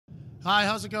Hi,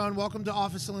 how's it going? Welcome to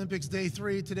Office Olympics Day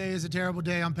 3. Today is a terrible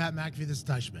day. I'm Pat McAfee. This is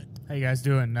Ty Schmidt. How you guys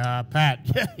doing?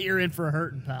 Pat, you're in for a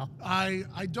hurting, pal. I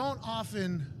don't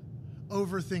often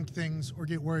overthink things or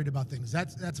get worried about things.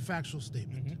 That's a factual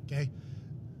statement, okay?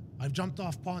 I've jumped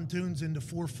off pontoons into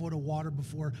 4 foot of water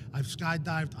before. I've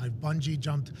skydived. I've bungee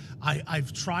jumped.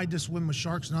 I've tried to swim with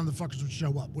sharks. None of the fuckers would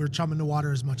show up. We're chumming the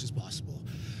water as much as possible.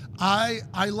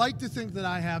 I like to think that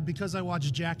I have, because I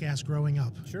watched Jackass growing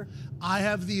up. Sure. I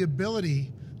have the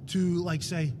ability to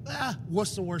say,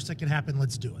 what's the worst that can happen?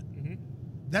 Let's do it.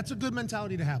 That's a good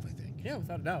mentality to have, I think. Yeah,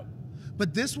 without a doubt.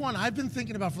 But this one I've been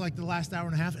thinking about for the last hour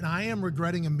and a half, and I am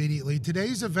regretting immediately.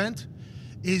 Today's event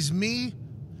is me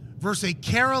versus a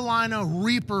Carolina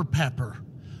Reaper pepper.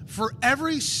 For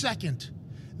every second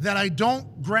that I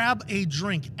don't grab a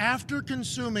drink after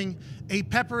consuming a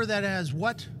pepper that has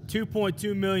what?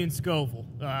 2.2 million Scoville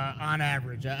on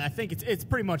average. I think it's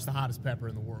pretty much the hottest pepper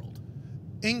in the world.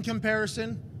 In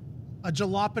comparison, a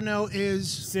jalapeno is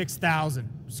 6,000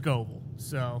 Scoville.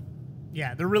 So,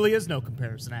 yeah, there really is no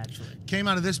comparison, actually. Came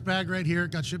out of this bag right here.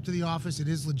 It got shipped to the office. It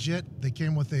is legit. They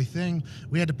came with a thing.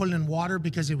 We had to put it in water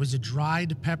because it was a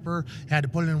dried pepper. Had to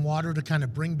put it in water to kind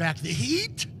of bring back the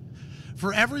heat.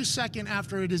 For every second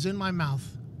after it is in my mouth,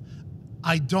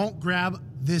 I don't grab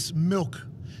this milk.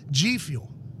 G Fuel,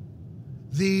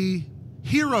 the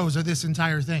heroes of this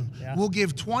entire thing, will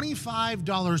give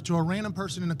 $25 to a random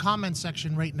person in the comment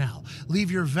section right now. Leave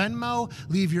your Venmo,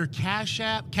 leave your Cash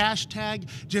App, cash tag.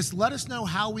 Just let us know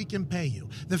how we can pay you.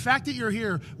 The fact that you're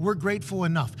here, we're grateful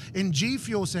enough. And G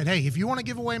Fuel said, hey, if you want to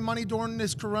give away money during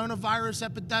this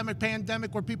coronavirus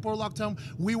pandemic where people are locked home,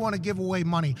 we want to give away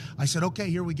money. I said,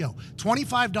 okay, here we go.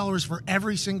 $25 for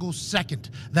every single second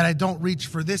that I don't reach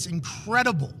for this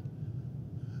incredible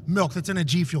milk that's in a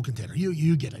G Fuel container.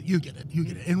 You get it. You get it. You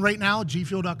get it. And right now,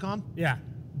 gfuel.com? Yeah.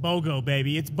 BOGO,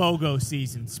 baby. It's BOGO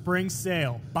season. Spring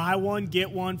sale. Buy one, get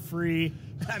one free.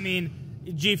 I mean,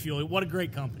 G Fuel, what a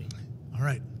great company. All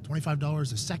right. $25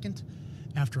 a second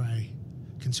after I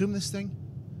consume this thing.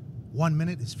 1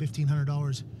 minute is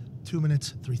 $1,500. 2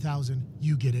 minutes, $3,000.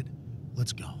 You get it.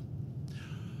 Let's go.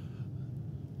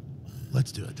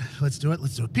 Let's do it. Let's do it.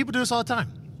 Let's do it. People do this all the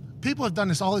time. People have done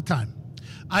this all the time.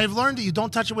 I have learned that you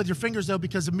don't touch it with your fingers, though,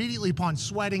 because immediately upon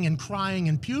sweating and crying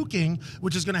and puking,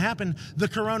 which is going to happen, the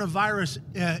coronavirus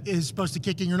is supposed to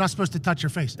kick in. You're not supposed to touch your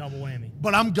face. Double whammy.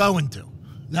 But I'm going to.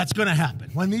 That's going to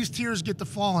happen. When these tears get to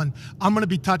falling, I'm going to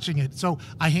be touching it. So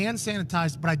I hand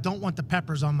sanitized, but I don't want the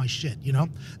peppers on my shit, you know?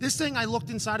 This thing, I looked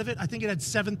inside of it. I think it had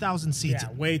 7,000 seats.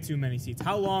 Yeah, way too many seats.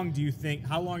 How long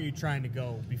are you trying to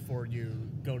go before you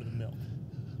go to the milk?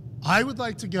 I would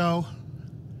like to go...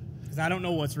 Because I don't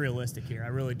know what's realistic here. I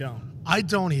really don't. I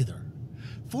don't either.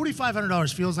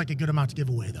 $4,500 feels like a good amount to give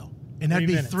away, though. And that'd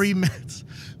be 3 minutes.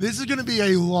 This is going to be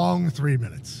a long 3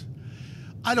 minutes.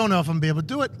 I don't know if I'm going to be able to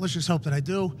do it. Let's just hope that I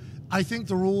do. I think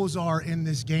the rules are in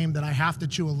this game that I have to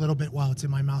chew a little bit while it's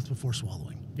in my mouth before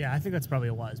swallowing. Yeah, I think that's probably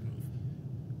a wise move.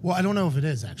 Well, I don't know if it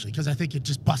is, actually, because I think it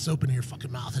just busts open in your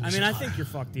fucking mouth. And I think you're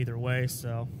fucked either way,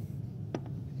 so.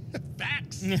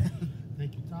 Facts.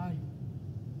 Thank you, Ty.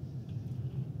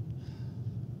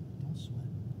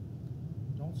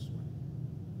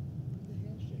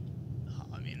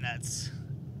 That's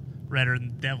redder than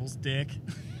the devil's dick.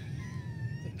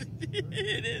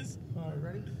 It is. All right,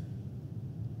 ready?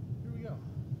 Here we go.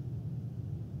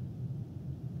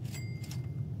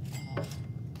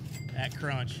 That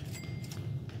crunch.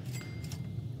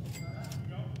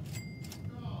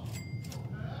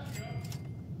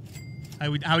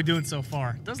 How we doing so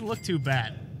far? Doesn't look too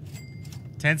bad.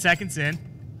 10 seconds in.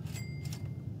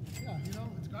 Yeah,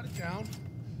 it's got it down.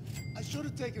 I should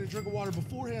have taken a drink of water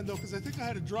beforehand, though, because I think I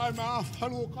had a dry mouth. I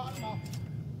had a little cotton mouth.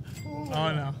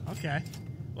 Oh, no. Okay.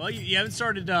 Well, you haven't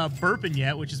started burping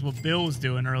yet, which is what Bill was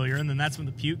doing earlier, and then that's when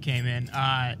the puke came in.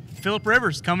 Phillip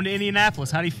Rivers coming to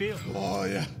Indianapolis. How do you feel? Oh,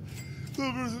 yeah.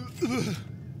 Phillip Rivers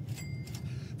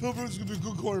is going to be a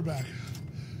good quarterback.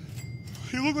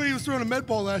 He looked like he was throwing a med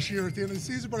ball last year at the end of the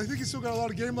season, but I think he's still got a lot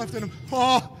of game left in him.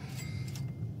 Oh.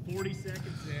 40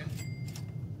 seconds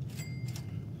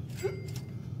in.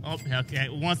 Oh, okay.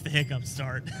 Once the hiccups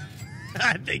start,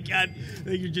 I think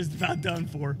you're just about done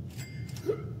for.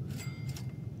 Oh,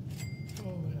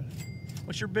 man.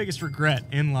 What's your biggest regret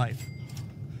in life?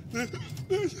 This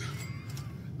is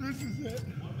it.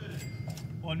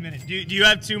 1 minute. Do you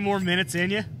have 2 more minutes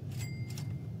in you?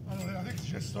 I don't know. I think it's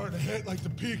just starting to hit like the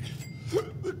peak.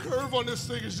 The curve on this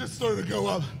thing is just starting to go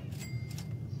up.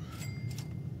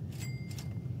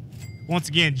 Once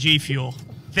again, G Fuel.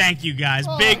 Thank you, guys.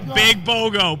 Oh, big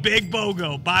BOGO. Big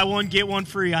BOGO. Buy one, get one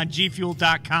free on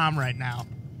gfuel.com right now.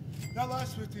 That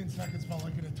last 15 seconds felt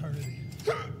like an eternity.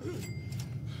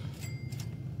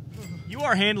 You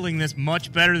are handling this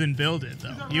much better than Bill did,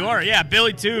 though. You are. Yeah,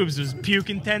 Billy Tubes was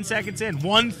puking 10 seconds in.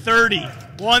 130.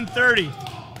 130.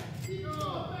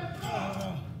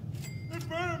 It's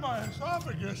burning my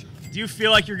esophagus. Do you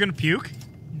feel like you're going to puke?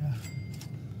 Yeah.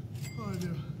 Oh, I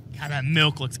do. God, that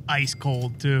milk looks ice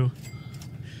cold, too.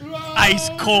 Ice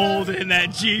cold in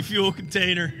that G Fuel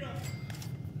container.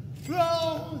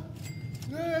 No.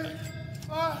 Man,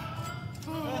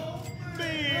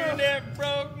 that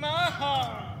broke my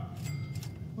heart.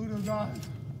 Look at that.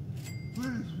 Look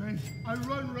at his face. I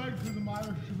run right to the mire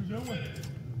to begin with.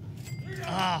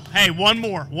 Oh, hey, one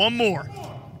more. One more.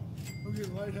 I'm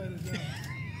getting lightheaded now.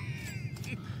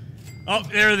 Oh,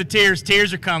 there are the tears.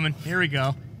 Tears are coming. Here we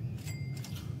go.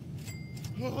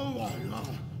 Oh my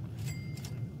God.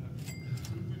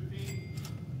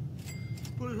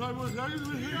 25 more seconds.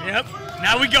 Yep.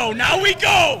 Now we go. Now we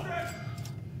go.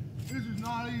 This is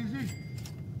not easy.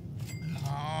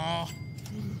 Oh.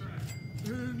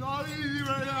 This is not easy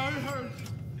right now. It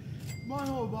hurts. My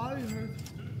whole body hurts.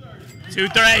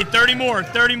 230. 30 more.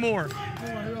 30 more. Oh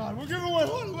my God. We're giving away a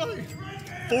lot of money.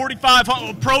 45.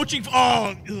 Approaching.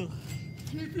 Oh. G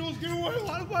Fuel's giving away a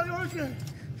lot of money, aren't they?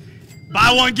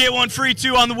 Buy one, get one free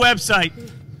too on the website.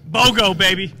 BOGO,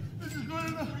 baby. This is good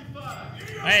enough.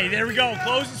 Hey, there we go.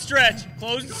 Close and stretch.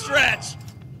 Close and stretch.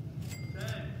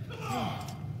 Oh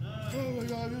my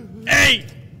God. 8,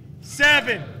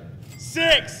 7,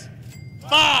 6,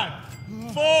 5,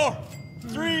 4,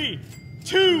 3,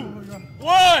 2,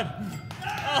 1.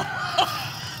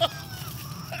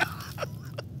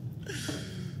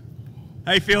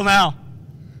 How you feel now?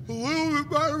 A little bit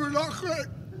better, but not great.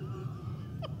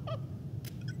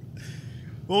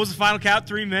 What was the final count?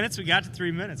 3 minutes? We got to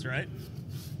 3 minutes, right?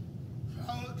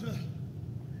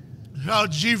 Shout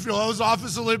out G Fuel. That was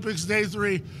Office Olympics Day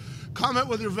 3. Comment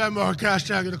with your Venmo or cash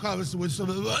tag in the comments to win some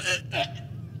of the.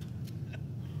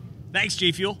 Thanks,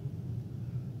 G Fuel.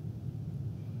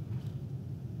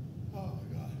 Oh my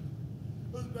God.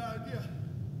 That was a bad idea.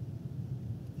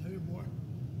 I need more.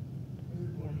 I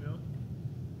need more milk.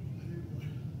 I need more.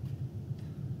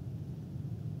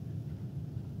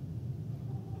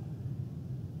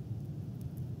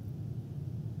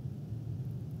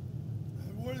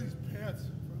 I've worn these pants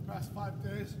for the past 5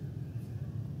 days.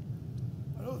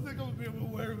 I don't think I'm gonna be able to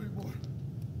wear them anymore.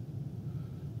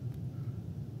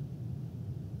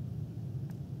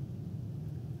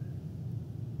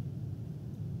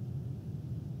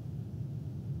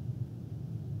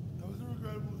 That was a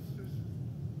regrettable decision.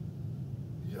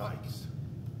 Yikes.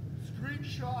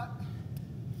 Screenshot.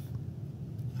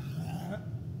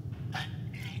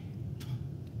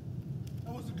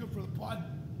 That wasn't good for the pod.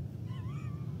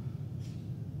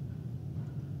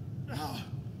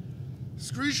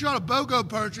 Screenshot a BOGO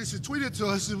purchase and tweet it to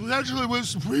us and potentially win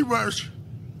some free merch.